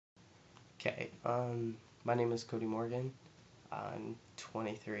Okay, my name is Cody Morgan. I'm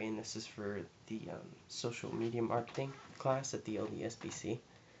 23, and this is for the social media marketing class at the LDSBC.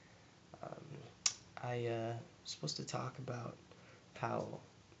 Um, I was supposed to talk about how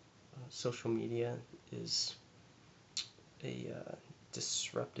social media is a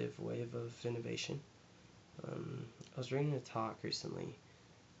disruptive wave of innovation. I was reading a talk recently.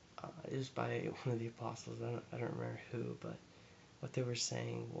 It was by one of the apostles. I don't remember who, but what they were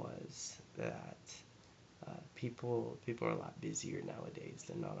saying was that people are a lot busier nowadays.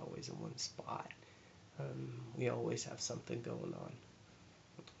 They're not always in one spot. We always have something going on,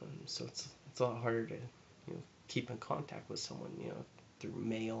 so it's a lot harder to keep in contact with someone through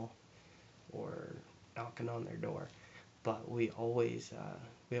mail or knocking on their door. But we always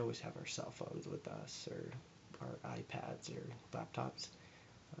have our cell phones with us, or our iPads or laptops.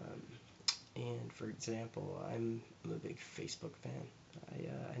 Um, and for example, I'm a big Facebook fan.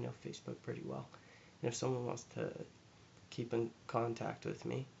 I know Facebook pretty well, and if someone wants to keep in contact with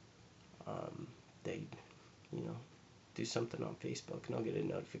me, they, you know, do something on Facebook, and I'll get a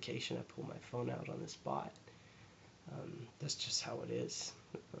notification. I pull my phone out on the spot. That's just how it is.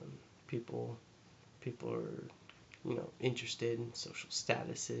 Um, people people are interested in social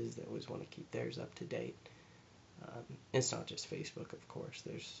statuses. They always want to keep theirs up to date. It's not just Facebook, of course.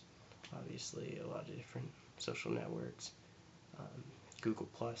 There's obviously a lot of different social networks. Um, Google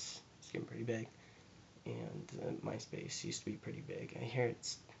Plus is getting pretty big, and MySpace used to be pretty big. I hear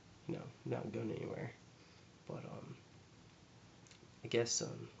it's not going anywhere, but I guess a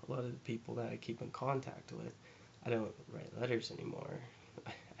lot of the people that I keep in contact with, I don't write letters anymore.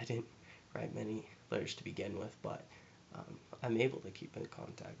 I didn't write many letters to begin with, but I'm able to keep in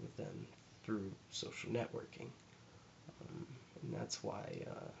contact with them through social networking, and that's why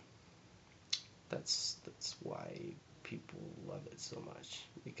people love it so much,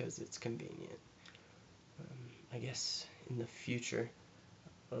 because it's convenient. I guess in the future,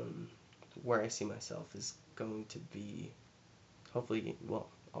 um, where I see myself is going to be, hopefully, well,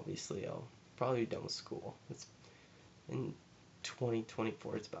 obviously I'll probably be done with school. It's in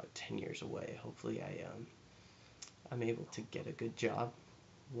 2024. It's about 10 years away. Hopefully I'm able to get a good job,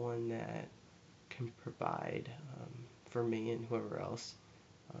 one that can provide for me and whoever else,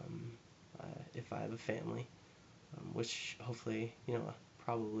 um, if I have a family, which hopefully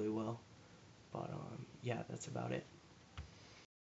probably will. But yeah, that's about it.